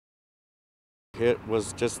It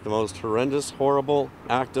was just the most horrendous, horrible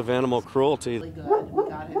act of animal cruelty.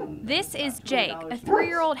 This is Jake, a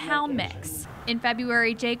 3-year-old hound mix. In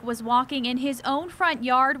February, Jake was walking in his own front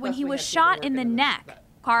yard when he was shot in the neck.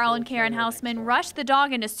 Carl and Karen Hausman rushed the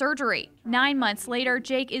dog into surgery. 9 months later,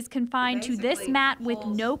 Jake is confined to this mat with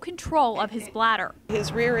no control of his bladder.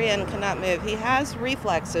 His rear end cannot move. He has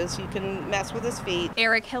reflexes. You can mess with his feet.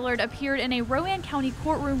 Eric Hillard appeared in a Rowan County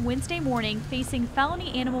courtroom Wednesday morning facing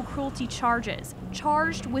felony animal cruelty charges,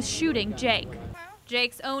 charged with shooting Jake.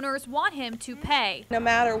 Jake's owners want him to pay. No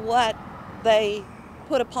matter what they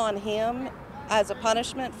put upon him as a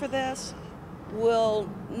punishment for this, will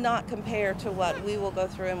not compare to what we will go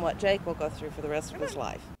through and what Jake will go through for the rest of his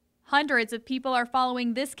life. Hundreds of people are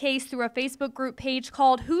following this case through a Facebook group page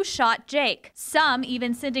called Who Shot Jake? Some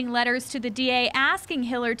even sending letters to the DA asking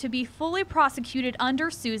Hillard to be fully prosecuted under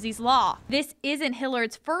Susie's law. This isn't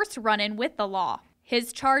Hillard's first run-in with the law.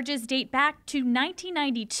 His charges date back to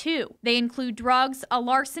 1992. They include drugs, a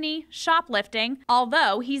larceny, shoplifting,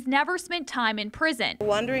 although he's never spent time in prison.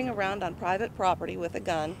 Wandering around on private property with a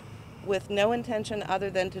gun with no intention other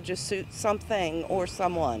than to just shoot something or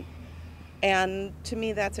someone. And to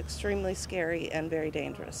me, that's extremely scary and very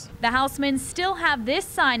dangerous. The Hausmans still have this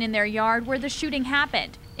sign in their yard where the shooting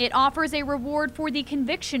happened. It offers a reward for the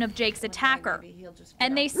conviction of Jake's attacker.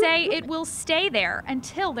 And they say it will stay there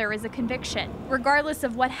until there is a conviction. Regardless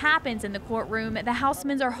of what happens in the courtroom, the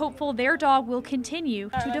Hausmans are hopeful their dog will continue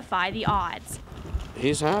to defy the odds.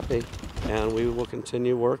 He's happy, and we will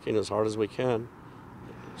continue working as hard as we can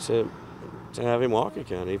to have him walk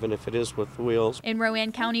again, even if it is with wheels. In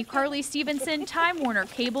Rowan County, Carly Stevenson, Time Warner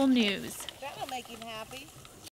Cable News. That'll make him happy.